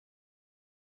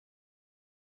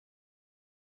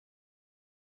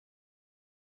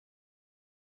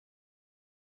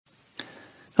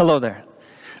Hello there.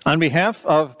 On behalf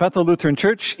of Bethel Lutheran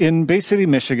Church in Bay City,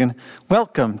 Michigan,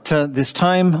 welcome to this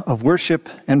time of worship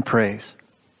and praise.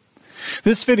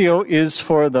 This video is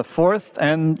for the fourth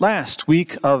and last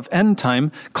week of End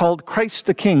Time, called Christ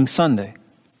the King Sunday.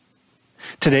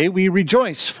 Today we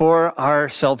rejoice for our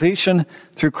salvation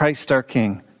through Christ our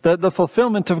King, the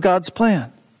fulfillment of God's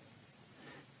plan.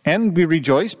 And we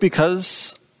rejoice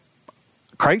because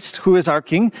Christ, who is our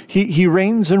King, he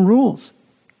reigns and rules.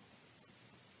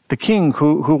 The King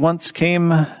who once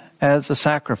came as a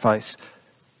sacrifice.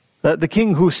 The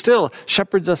King who still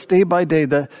shepherds us day by day.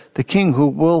 The King who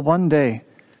will one day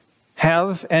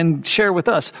have and share with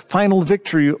us final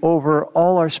victory over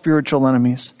all our spiritual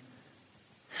enemies.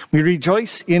 We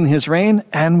rejoice in his reign,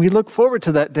 and we look forward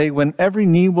to that day when every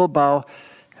knee will bow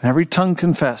and every tongue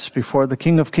confess before the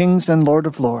King of Kings and Lord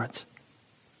of Lords.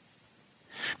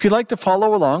 If you'd like to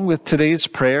follow along with today's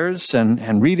prayers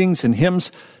and readings and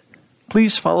hymns,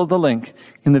 please follow the link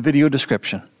in the video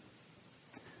description.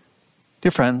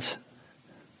 Dear friends,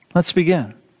 let's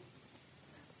begin.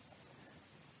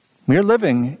 We are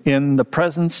living in the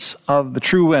presence of the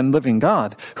true and living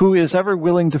God, who is ever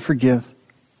willing to forgive.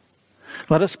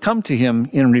 Let us come to him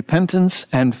in repentance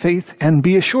and faith and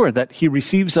be assured that he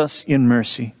receives us in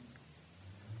mercy.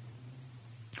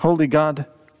 Holy God,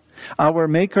 our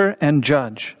Maker and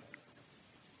Judge,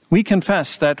 we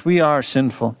confess that we are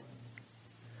sinful.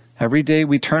 Every day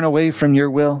we turn away from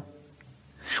your will.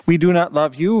 We do not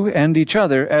love you and each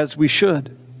other as we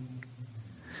should.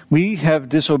 We have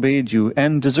disobeyed you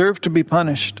and deserve to be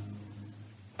punished.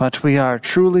 But we are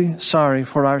truly sorry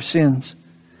for our sins.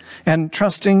 And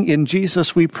trusting in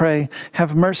Jesus, we pray,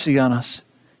 have mercy on us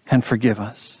and forgive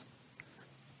us.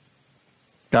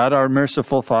 God, our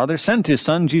merciful Father, sent his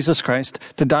Son, Jesus Christ,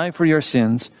 to die for your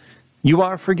sins. You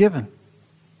are forgiven.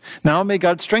 Now may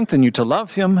God strengthen you to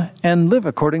love him and live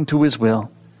according to his will.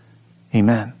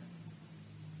 Amen.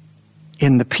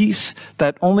 In the peace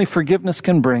that only forgiveness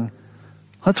can bring,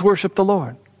 let's worship the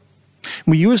Lord.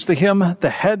 We use the hymn,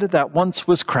 "The Head That Once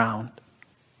Was Crowned."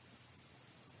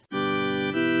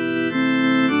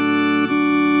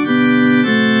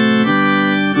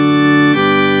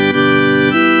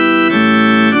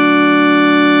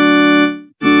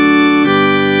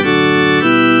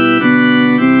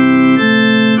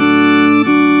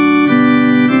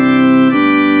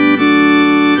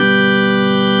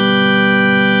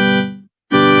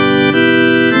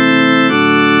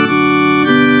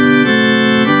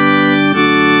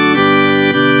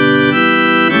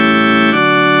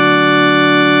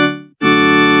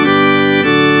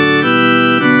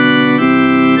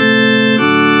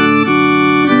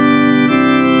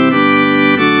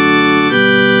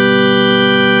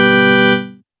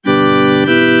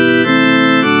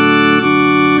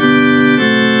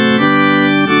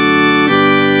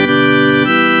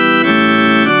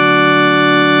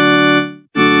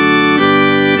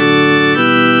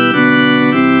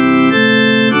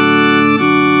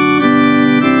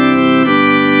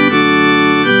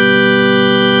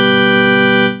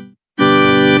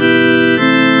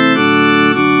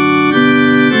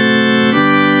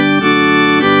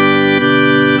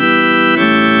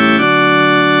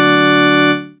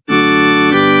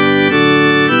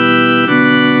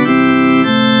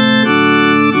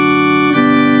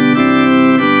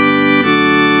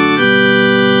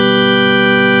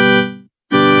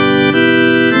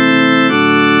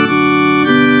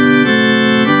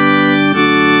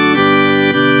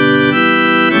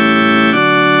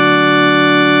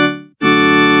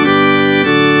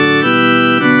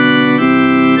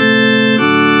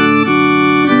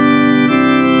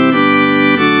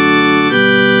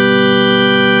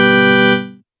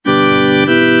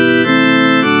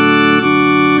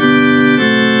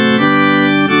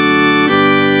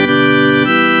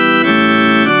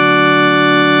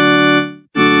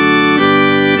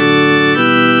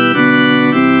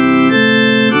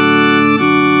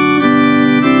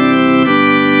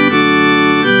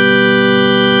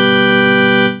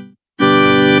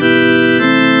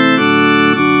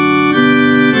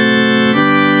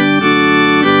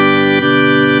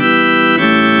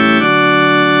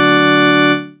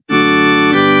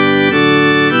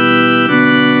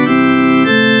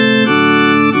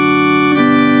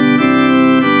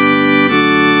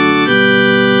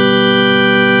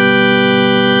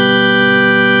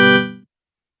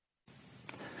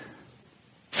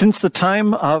 Since the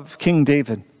time of King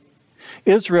David,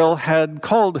 Israel had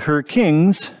called her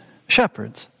kings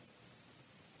shepherds.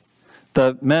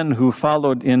 The men who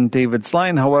followed in David's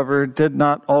line, however, did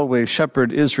not always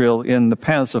shepherd Israel in the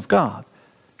paths of God.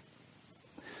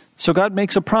 So God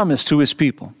makes a promise to his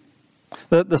people.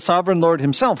 The sovereign Lord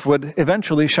himself would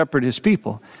eventually shepherd his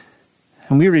people.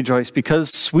 And we rejoice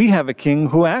because we have a king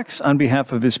who acts on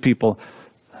behalf of his people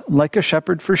like a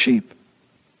shepherd for sheep.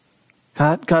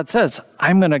 God says,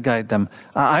 I'm going to guide them.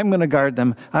 I'm going to guard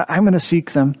them. I'm going to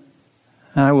seek them.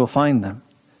 And I will find them.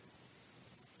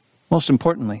 Most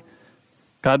importantly,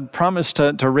 God promised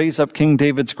to raise up King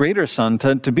David's greater son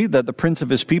to be the prince of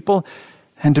his people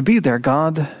and to be their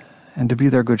God and to be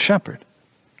their good shepherd.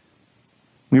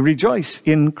 We rejoice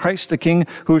in Christ the King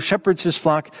who shepherds his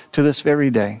flock to this very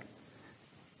day.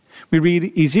 We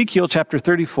read Ezekiel chapter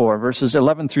 34, verses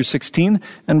 11 through 16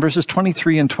 and verses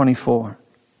 23 and 24.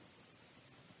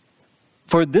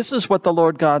 For this is what the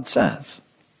Lord God says.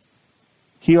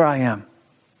 Here I am.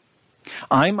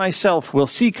 I myself will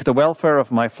seek the welfare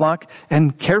of my flock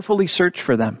and carefully search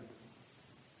for them.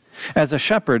 As a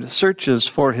shepherd searches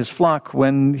for his flock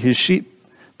when his sheep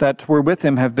that were with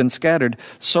him have been scattered,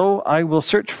 so I will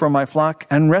search for my flock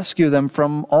and rescue them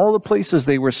from all the places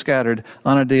they were scattered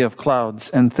on a day of clouds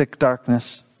and thick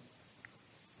darkness.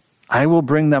 I will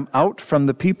bring them out from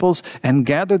the peoples and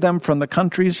gather them from the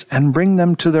countries and bring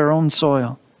them to their own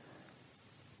soil.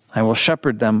 I will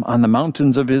shepherd them on the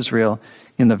mountains of Israel,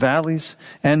 in the valleys,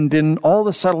 and in all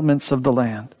the settlements of the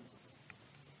land.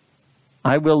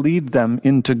 I will lead them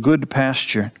into good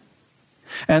pasture,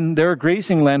 and their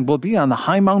grazing land will be on the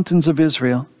high mountains of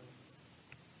Israel.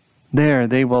 There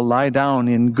they will lie down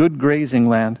in good grazing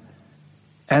land,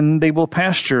 and they will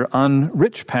pasture on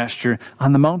rich pasture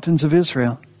on the mountains of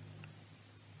Israel.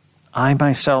 I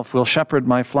myself will shepherd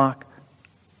my flock.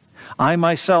 I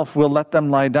myself will let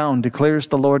them lie down, declares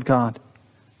the Lord God.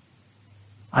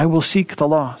 I will seek the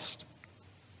lost.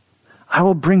 I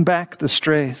will bring back the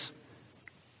strays.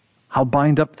 I'll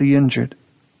bind up the injured.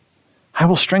 I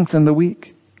will strengthen the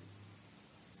weak.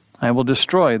 I will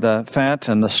destroy the fat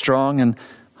and the strong, and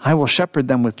I will shepherd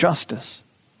them with justice.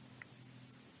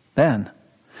 Then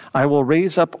I will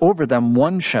raise up over them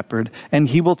one shepherd, and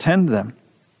he will tend them.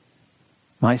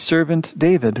 My servant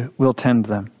David will tend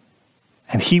them,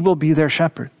 and he will be their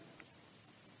shepherd.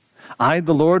 I,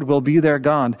 the Lord, will be their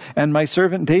God, and my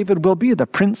servant David will be the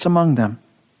prince among them.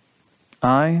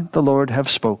 I, the Lord, have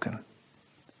spoken.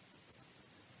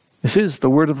 This is the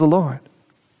word of the Lord.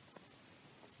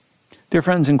 Dear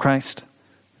friends in Christ,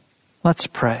 let's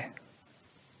pray.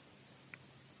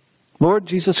 Lord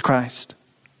Jesus Christ,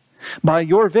 by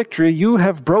your victory you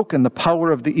have broken the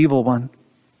power of the evil one.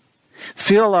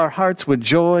 Fill our hearts with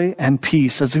joy and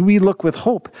peace as we look with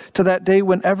hope to that day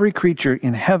when every creature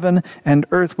in heaven and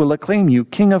earth will acclaim you,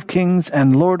 King of kings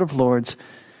and Lord of lords,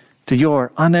 to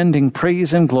your unending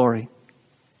praise and glory.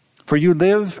 For you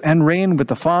live and reign with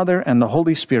the Father and the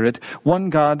Holy Spirit,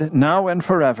 one God, now and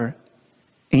forever.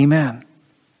 Amen.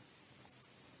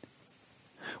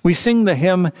 We sing the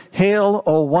hymn, Hail,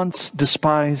 O Once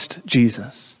Despised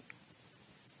Jesus.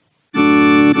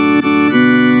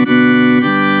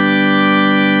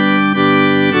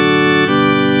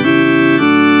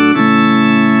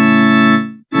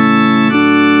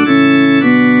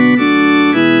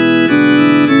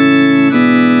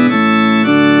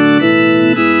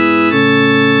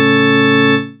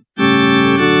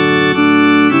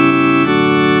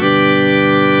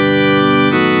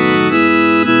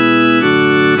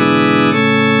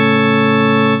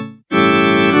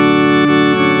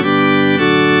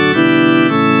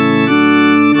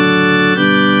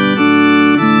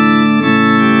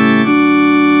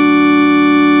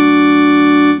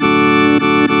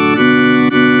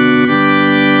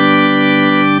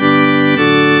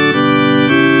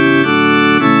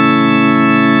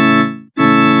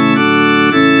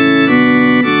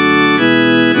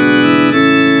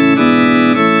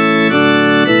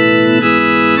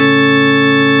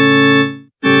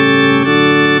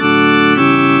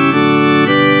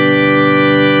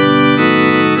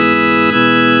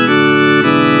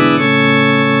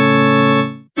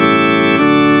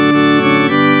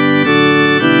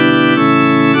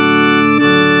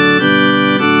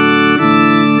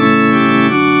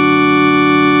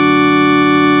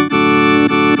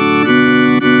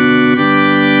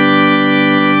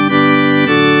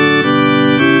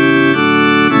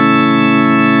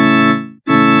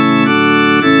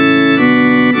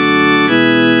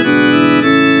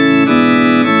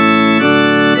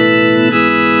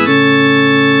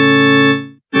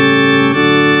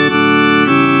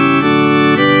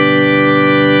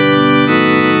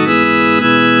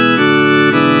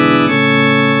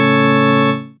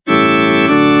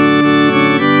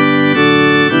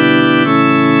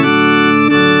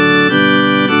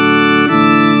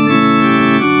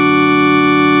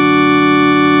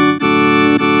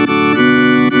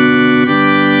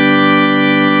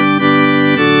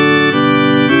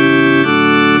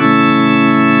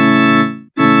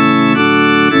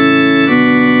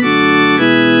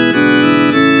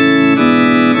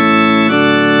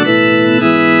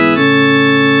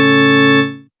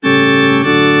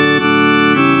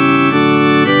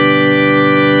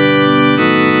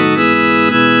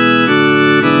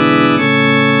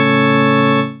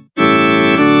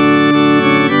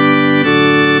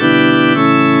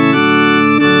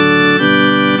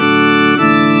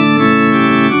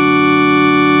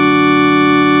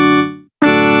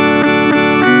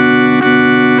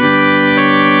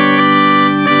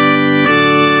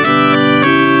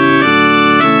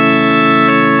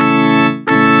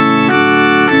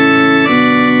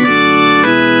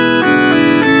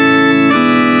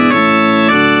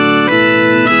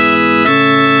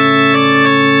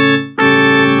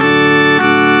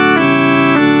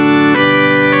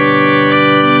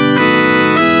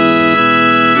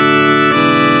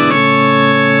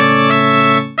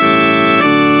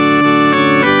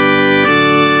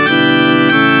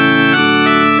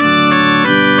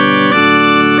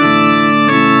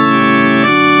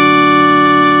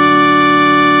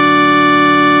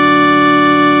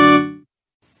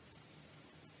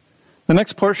 The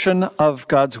next portion of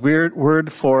God's weird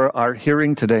word for our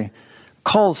hearing today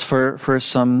calls for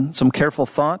some careful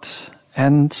thought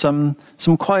and some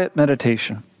quiet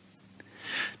meditation.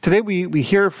 Today we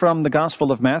hear from the Gospel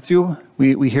of Matthew.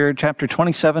 We hear chapter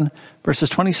 27, verses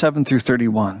 27 through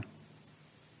 31.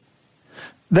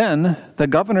 Then the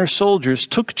governor's soldiers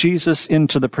took Jesus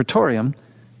into the praetorium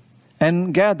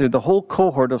and gathered the whole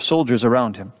cohort of soldiers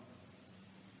around him.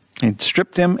 They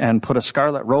stripped him and put a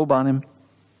scarlet robe on him.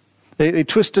 They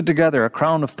twisted together a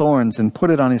crown of thorns and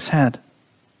put it on his head.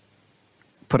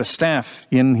 Put a staff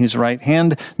in his right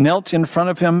hand, knelt in front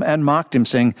of him and mocked him,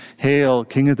 saying, "Hail,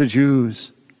 King of the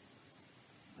Jews!"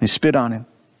 They spit on him,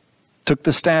 took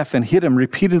the staff and hit him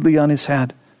repeatedly on his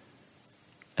head.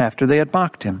 After they had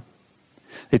mocked him,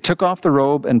 they took off the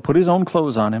robe and put his own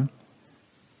clothes on him.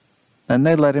 Then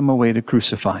they led him away to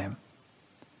crucify him.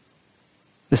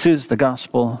 This is the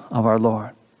gospel of our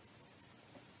Lord.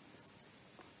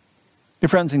 Dear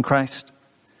friends in Christ,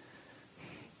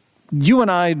 you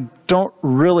and I don't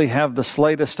really have the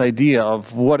slightest idea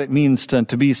of what it means to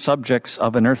be subjects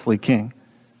of an earthly king.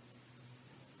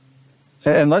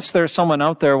 Unless there's someone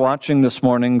out there watching this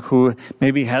morning who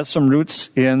maybe has some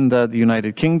roots in the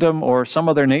United Kingdom or some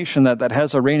other nation that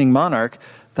has a reigning monarch,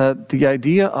 that the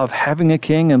idea of having a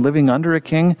king and living under a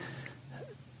king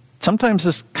sometimes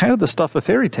is kind of the stuff of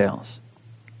fairy tales.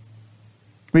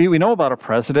 We know about a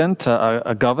president,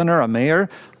 a governor, a mayor.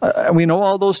 We know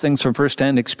all those things from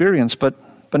first-hand experience, but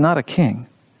not a king.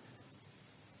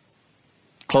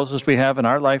 Closest we have in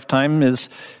our lifetime is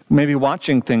maybe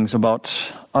watching things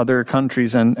about other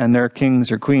countries and their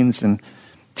kings or queens in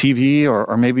TV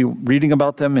or maybe reading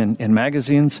about them in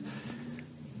magazines.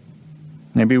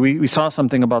 Maybe we saw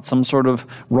something about some sort of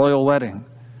royal wedding.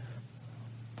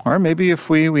 Or maybe if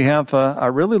we have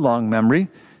a really long memory,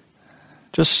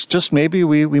 just maybe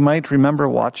we might remember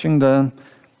watching the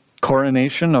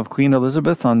coronation of Queen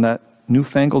Elizabeth on that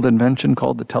newfangled invention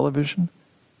called the television.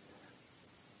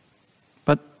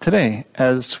 But today,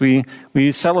 as we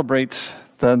celebrate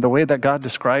the way that God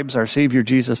describes our Savior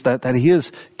Jesus, that He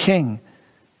is King,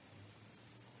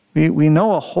 we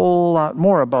know a whole lot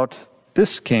more about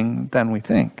this King than we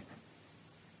think.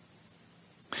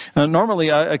 Normally,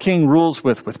 a king rules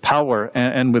with power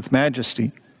and with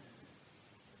majesty.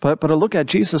 But a look at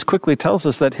Jesus quickly tells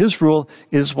us that his rule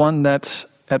is one that,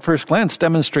 at first glance,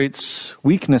 demonstrates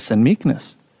weakness and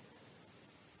meekness.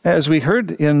 As we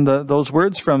heard in those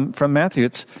words from Matthew,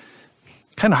 it's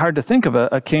kind of hard to think of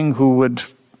a king who would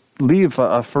leave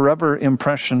a forever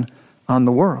impression on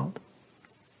the world.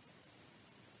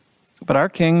 But our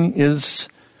king is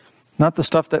not the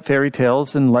stuff that fairy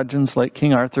tales and legends like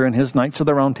King Arthur and his Knights of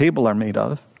the Round Table are made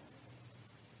of.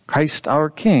 Christ, our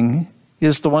King,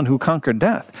 is the one who conquered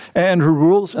death and who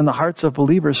rules in the hearts of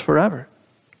believers forever.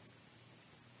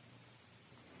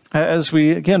 As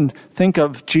we, again, think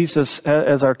of Jesus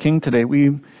as our King today,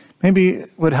 we maybe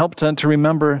would help to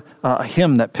remember a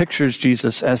hymn that pictures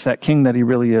Jesus as that King that He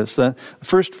really is. The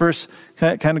first verse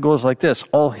kind of goes like this: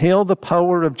 "All hail the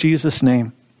power of Jesus'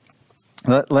 name.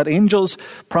 Let angels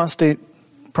prostrate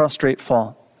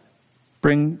fall.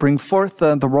 Bring forth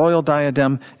the royal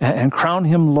diadem and crown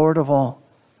Him Lord of all."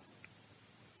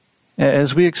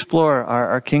 As we explore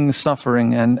our King's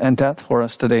suffering and death for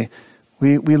us today,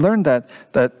 we learn that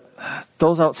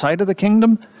those outside of the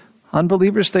kingdom,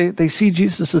 unbelievers, they see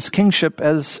Jesus' kingship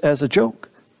as a joke.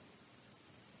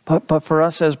 But for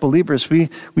us as believers,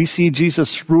 we see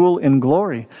Jesus rule in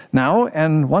glory now,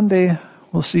 and one day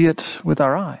we'll see it with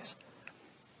our eyes.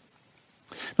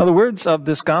 Now, the words of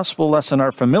this gospel lesson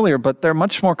are familiar, but they're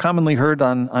much more commonly heard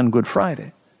on Good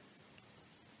Friday.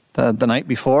 The night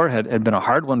before had been a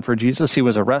hard one for Jesus. He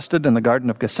was arrested in the Garden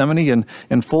of Gethsemane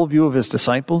in full view of His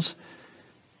disciples.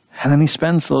 And then He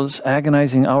spends those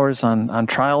agonizing hours on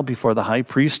trial before the high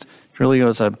priest. It really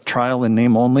was a trial in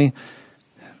name only.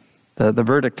 The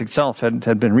verdict itself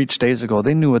had been reached days ago.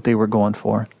 They knew what they were going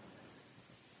for.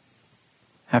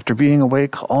 After being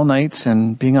awake all night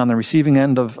and being on the receiving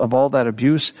end of all that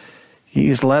abuse,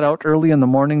 He's led out early in the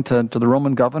morning to the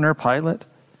Roman governor, Pilate.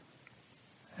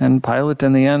 And Pilate,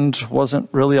 in the end, wasn't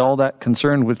really all that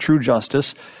concerned with true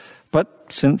justice. But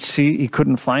since he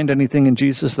couldn't find anything in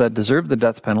Jesus that deserved the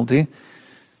death penalty,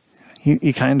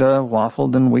 he kind of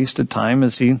waffled and wasted time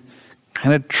as he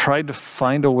kind of tried to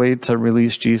find a way to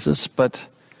release Jesus. But,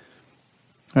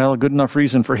 well, a good enough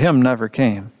reason for him never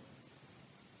came.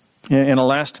 In a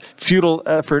last futile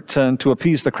effort to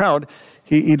appease the crowd,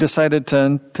 he decided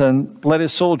to let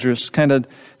his soldiers kind of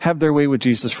have their way with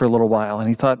Jesus for a little while. And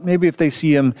he thought maybe if they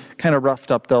see him kind of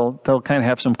roughed up, they'll kind of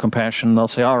have some compassion. They'll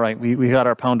say, all right, we got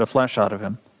our pound of flesh out of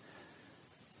him.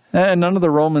 And none of the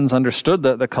Romans understood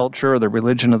the culture or the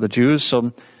religion of the Jews,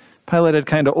 so Pilate had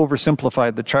kind of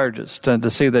oversimplified the charges to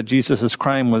say that Jesus'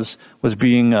 crime was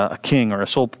being a king or a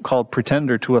so-called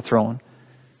pretender to a throne.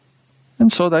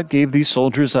 And so that gave these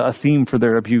soldiers a theme for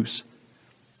their abuse.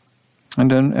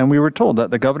 And we were told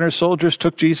that the governor's soldiers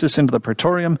took Jesus into the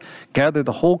praetorium, gathered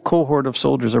the whole cohort of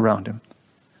soldiers around him,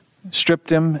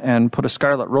 stripped him and put a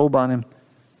scarlet robe on him,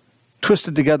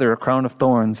 twisted together a crown of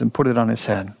thorns and put it on his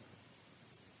head,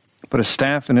 put a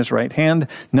staff in his right hand,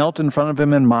 knelt in front of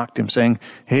him and mocked him, saying,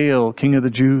 "Hail, King of the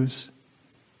Jews."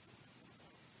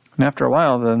 And after a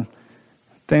while,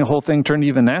 the whole thing turned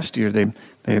even nastier.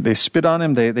 They spit on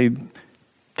him, they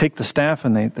take the staff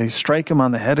and they strike him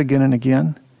on the head again and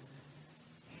again.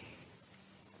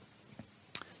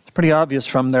 It's pretty obvious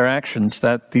from their actions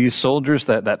that these soldiers,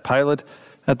 that Pilate,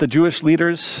 that the Jewish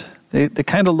leaders, they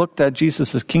kind of looked at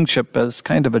Jesus' kingship as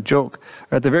kind of a joke,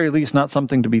 or at the very least not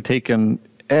something to be taken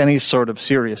any sort of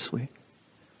seriously.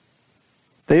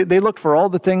 They looked for all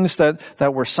the things that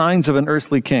were signs of an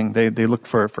earthly king. They looked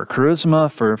for charisma,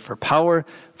 for power,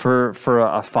 for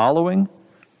a following,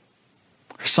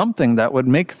 for something that would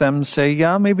make them say,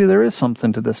 yeah, maybe there is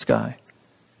something to this guy.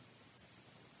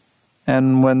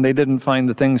 And when they didn't find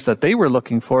the things that they were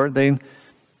looking for, they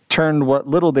turned what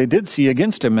little they did see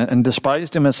against him and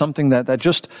despised him as something that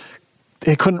just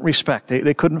they couldn't respect,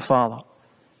 they couldn't follow.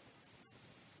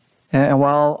 And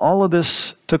while all of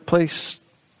this took place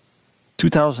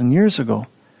 2,000 years ago,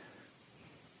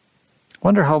 I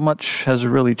wonder how much has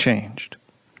really changed.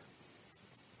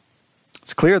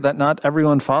 It's clear that not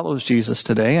everyone follows Jesus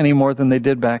today any more than they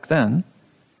did back then.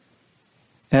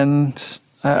 And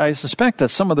I suspect that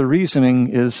some of the reasoning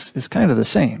is kind of the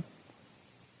same.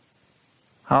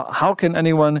 How can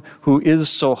anyone who is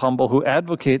so humble, who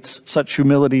advocates such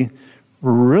humility,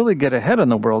 really get ahead in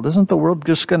the world? Isn't the world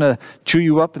just going to chew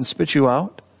you up and spit you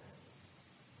out?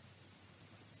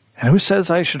 And who says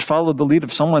I should follow the lead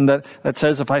of someone that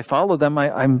says if I follow them,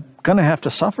 I'm going to have to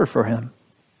suffer for him?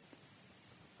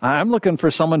 I'm looking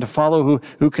for someone to follow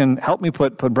who can help me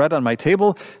put bread on my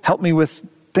table, help me with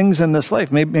things in this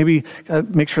life, maybe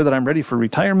make sure that I'm ready for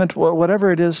retirement,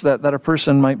 whatever it is that a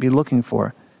person might be looking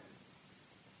for.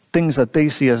 Things that they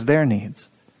see as their needs.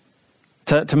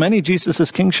 To many, Jesus'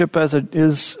 kingship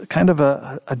is kind of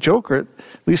a joke, or at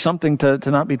least something to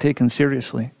not be taken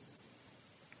seriously.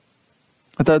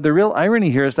 But the real irony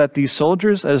here is that these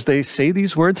soldiers, as they say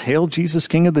these words, "Hail Jesus,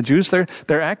 King of the Jews,"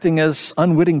 they're acting as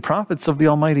unwitting prophets of the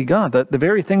Almighty God. That the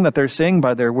very thing that they're saying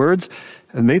by their words,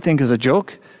 and they think is a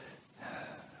joke,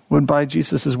 would by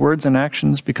Jesus' words and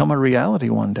actions become a reality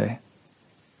one day.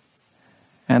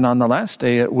 And on the last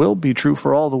day, it will be true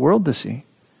for all the world to see.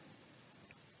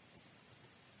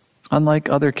 Unlike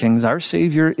other kings, our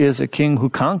Savior is a king who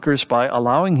conquers by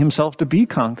allowing himself to be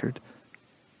conquered.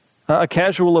 A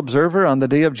casual observer on the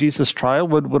day of Jesus' trial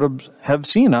would have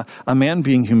seen a man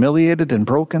being humiliated and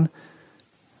broken.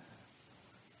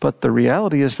 But the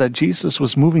reality is that Jesus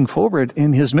was moving forward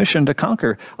in his mission to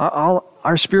conquer all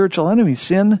our spiritual enemies,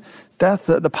 sin, death,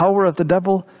 the power of the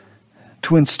devil,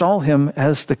 to install him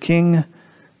as the King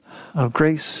of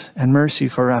grace and mercy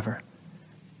forever.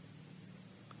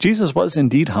 Jesus was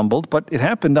indeed humbled, but it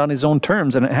happened on his own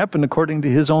terms, and it happened according to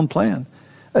his own plan.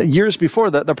 Years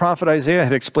before that, the prophet Isaiah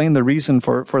had explained the reason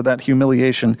for that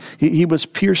humiliation. He was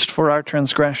pierced for our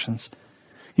transgressions.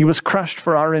 He was crushed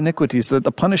for our iniquities. That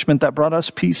the punishment that brought us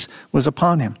peace was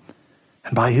upon him,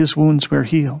 and by his wounds we're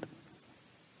healed.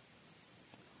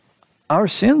 Our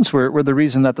sins were the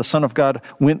reason that the Son of God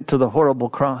went to the horrible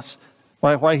cross.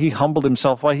 Why he humbled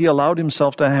himself, why he allowed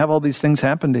himself to have all these things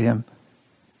happen to him.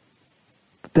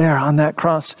 But there on that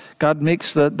cross, God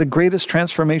makes the greatest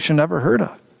transformation ever heard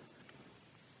of.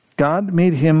 God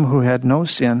made him who had no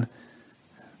sin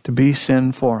to be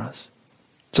sin for us,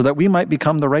 so that we might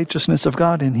become the righteousness of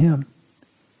God in him.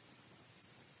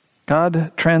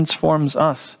 God transforms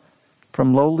us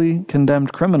from lowly,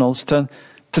 condemned criminals to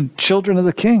children of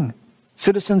the King,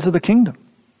 citizens of the kingdom.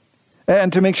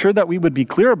 And to make sure that we would be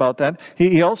clear about that,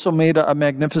 he also made a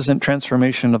magnificent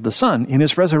transformation of the Son in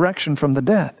his resurrection from the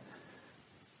dead.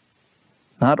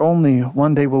 Not only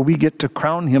one day will we get to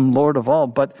crown him Lord of all,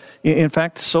 but in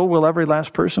fact, so will every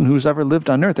last person who's ever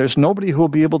lived on earth. There's nobody who will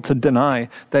be able to deny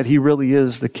that he really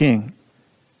is the King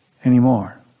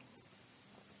anymore.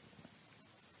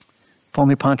 If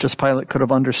only Pontius Pilate could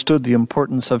have understood the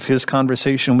importance of his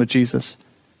conversation with Jesus.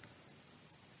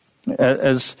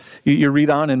 As you read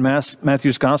on in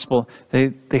Matthew's Gospel,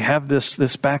 they have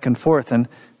this back and forth, and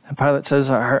Pilate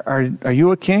says, "Are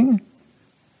you a king?"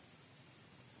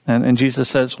 And Jesus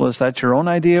says, well, is that your own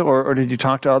idea, or did you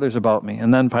talk to others about me?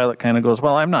 And then Pilate kind of goes,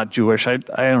 well, I'm not Jewish. I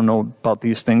don't know about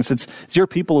these things. It's your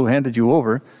people who handed you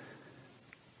over.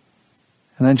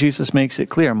 And then Jesus makes it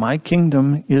clear, my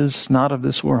kingdom is not of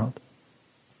this world.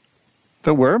 If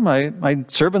it were, my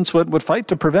servants would fight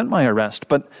to prevent my arrest,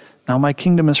 but now my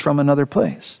kingdom is from another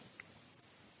place.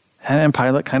 And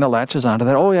Pilate kind of latches onto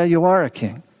that, oh yeah, you are a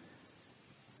king.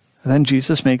 And then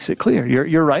Jesus makes it clear,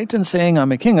 you're right in saying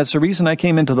I'm a king. That's the reason I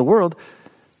came into the world.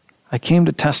 I came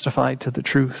to testify to the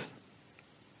truth.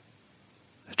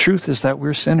 The truth is that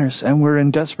we're sinners and we're in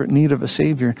desperate need of a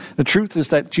Savior. The truth is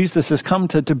that Jesus has come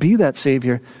to be that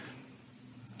Savior.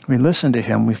 We listen to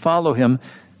him, we follow him.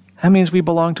 That means we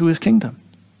belong to his kingdom.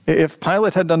 If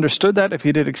Pilate had understood that, if he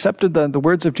had accepted the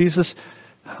words of Jesus,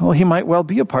 well, he might well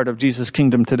be a part of Jesus'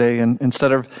 kingdom today, and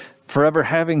instead of forever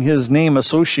having his name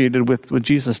associated with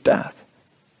Jesus' death.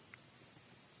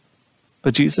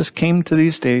 But Jesus came to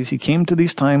these days, he came to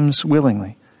these times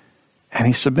willingly, and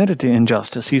he submitted to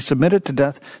injustice. He submitted to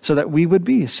death so that we would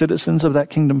be citizens of that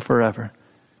kingdom forever.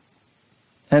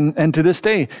 And to this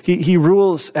day, he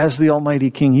rules as the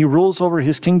Almighty King. He rules over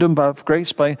his kingdom of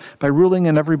grace by ruling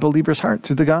in every believer's heart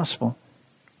through the gospel.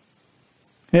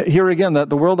 Here again,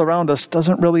 the world around us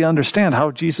doesn't really understand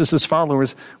how Jesus'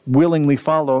 followers willingly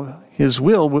follow his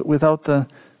will without the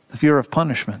fear of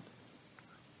punishment.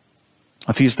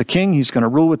 If he's the king, he's going to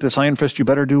rule with this iron fist. You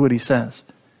better do what he says.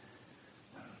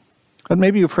 But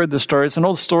maybe you've heard this story. It's an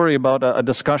old story about a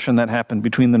discussion that happened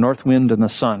between the north wind and the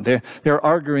sun. They're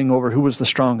arguing over who was the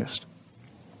strongest.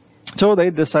 So they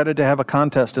decided to have a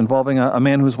contest involving a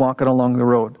man who's walking along the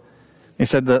road. They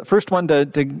said the first one to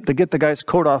get the guy's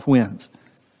coat off wins.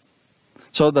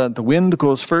 So the wind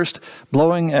goes first,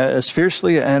 blowing as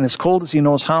fiercely and as cold as he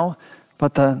knows how.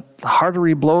 But the harder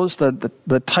he blows,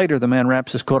 the tighter the man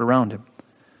wraps his coat around him.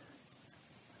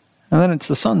 And then it's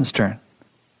the sun's turn.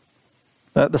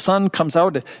 The sun comes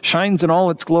out, it shines in all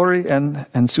its glory,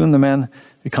 and soon the man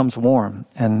becomes warm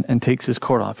and takes his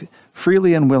coat off,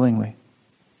 freely and willingly.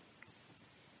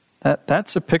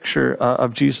 That's a picture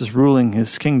of Jesus ruling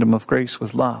his kingdom of grace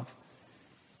with love.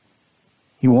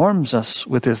 He warms us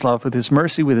with his love, with his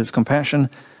mercy, with his compassion.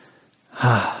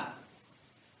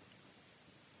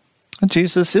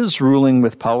 Jesus is ruling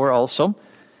with power also.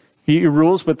 He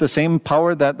rules with the same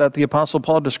power that the Apostle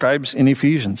Paul describes in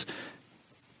Ephesians.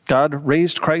 God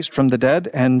raised Christ from the dead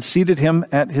and seated him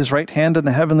at his right hand in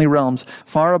the heavenly realms,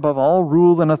 far above all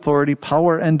rule and authority,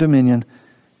 power and dominion,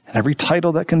 and every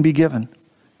title that can be given,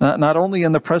 not only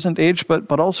in the present age,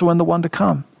 but also in the one to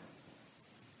come.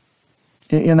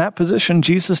 In that position,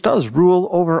 Jesus does rule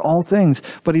over all things,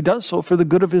 but he does so for the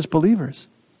good of his believers.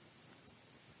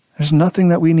 There's nothing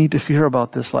that we need to fear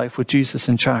about this life with Jesus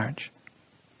in charge.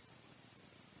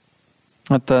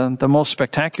 But the most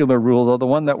spectacular rule, though, the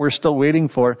one that we're still waiting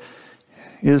for,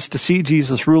 is to see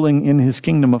Jesus ruling in his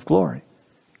kingdom of glory.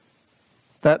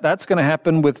 That's going to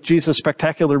happen with Jesus'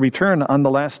 spectacular return on the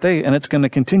last day, and it's going to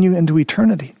continue into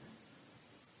eternity.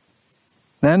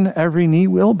 Then every knee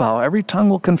will bow, every tongue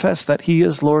will confess that he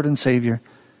is Lord and Savior,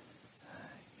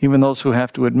 even those who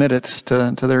have to admit it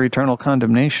to their eternal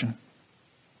condemnation.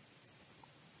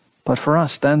 But for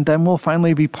us, then we'll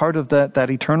finally be part of that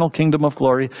eternal kingdom of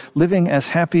glory, living as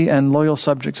happy and loyal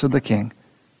subjects of the King.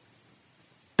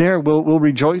 There we'll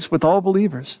rejoice with all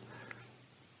believers.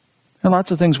 And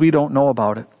lots of things we don't know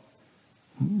about it.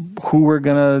 Who we're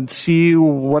going to see,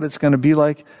 what it's going to be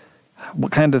like,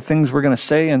 what kind of things we're going to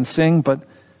say and sing. But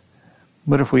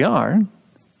if we are,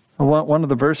 one of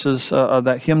the verses of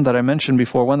that hymn that I mentioned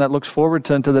before, one that looks forward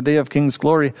to the day of King's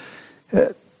glory,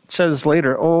 says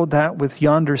later, oh, that with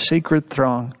yonder sacred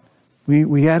throng,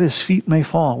 we at his feet may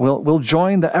fall. We'll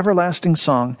join the everlasting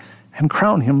song and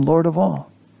crown him Lord of all.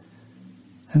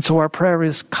 And so our prayer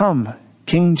is, come,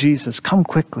 King Jesus, come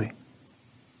quickly.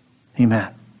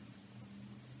 Amen.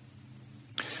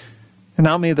 And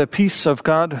now may the peace of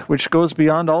God, which goes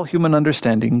beyond all human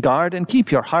understanding, guard and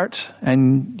keep your heart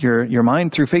and your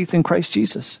mind through faith in Christ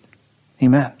Jesus.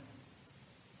 Amen.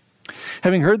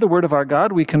 Having heard the word of our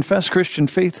God, we confess Christian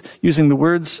faith using the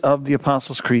words of the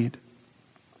Apostles' Creed.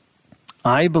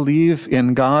 I believe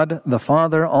in God, the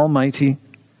Father Almighty,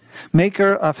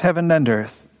 maker of heaven and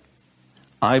earth.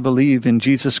 I believe in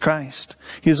Jesus Christ,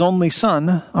 his only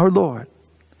Son, our Lord,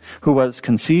 who was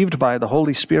conceived by the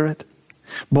Holy Spirit,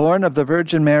 born of the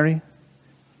Virgin Mary,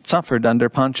 suffered under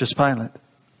Pontius Pilate,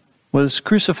 was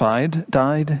crucified,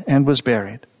 died, and was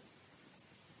buried.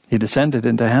 He descended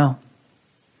into hell.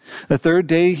 The third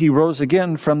day he rose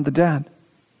again from the dead.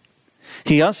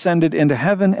 He ascended into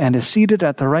heaven and is seated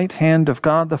at the right hand of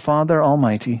God the Father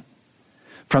Almighty.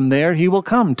 From there he will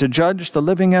come to judge the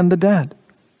living and the dead.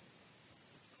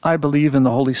 I believe in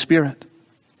the Holy Spirit,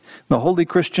 the holy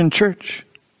Christian Church,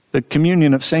 the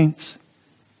communion of saints,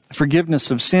 the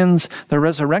forgiveness of sins, the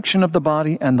resurrection of the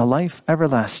body, and the life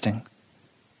everlasting.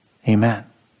 Amen.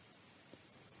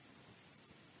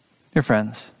 Dear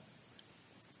friends,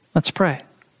 let's pray.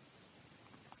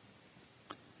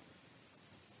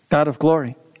 God of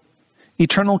glory,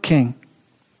 eternal King,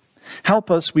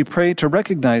 help us, we pray, to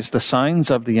recognize the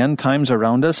signs of the end times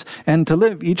around us and to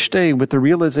live each day with the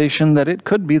realization that it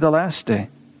could be the last day.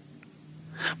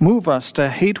 Move us to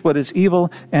hate what is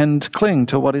evil and cling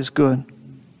to what is good.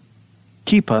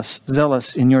 Keep us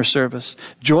zealous in your service,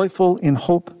 joyful in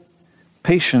hope,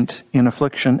 patient in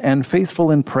affliction, and faithful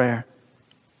in prayer,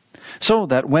 so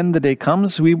that when the day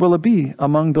comes, we will be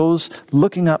among those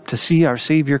looking up to see our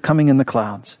Savior coming in the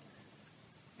clouds.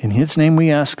 In his name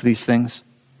we ask these things,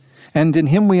 and in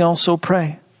him we also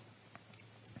pray.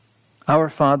 Our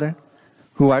Father,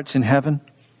 who art in heaven,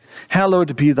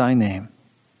 hallowed be thy name.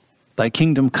 Thy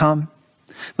kingdom come,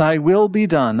 thy will be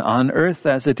done on earth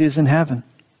as it is in heaven.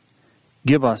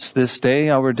 Give us this day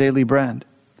our daily bread,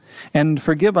 and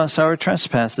forgive us our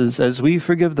trespasses as we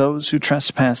forgive those who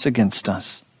trespass against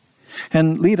us.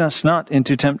 And lead us not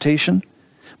into temptation,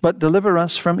 but deliver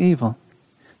us from evil.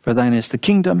 For thine is the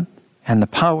kingdom, and the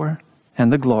power,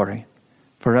 and the glory,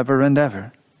 forever and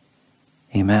ever.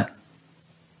 Amen.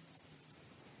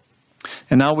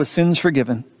 And now with sins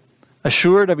forgiven,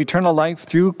 assured of eternal life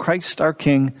through Christ our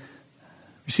King,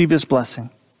 receive his blessing.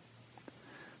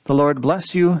 The Lord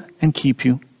bless you and keep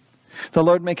you. The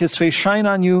Lord make his face shine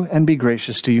on you and be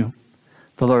gracious to you.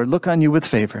 The Lord look on you with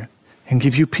favor and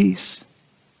give you peace.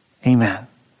 Amen.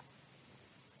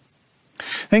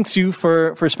 Thanks you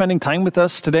for spending time with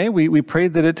us today. We pray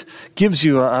that it gives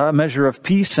you a measure of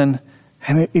peace and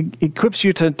it equips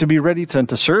you to be ready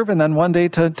to serve and then one day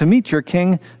to meet your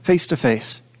King face to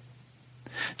face.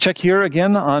 Check here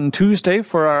again on Tuesday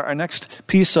for our next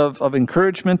piece of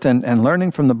encouragement and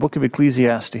learning from the book of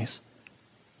Ecclesiastes.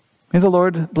 May the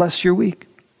Lord bless your week.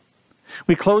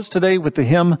 We close today with the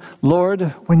hymn,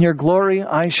 Lord, when your glory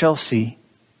I shall see.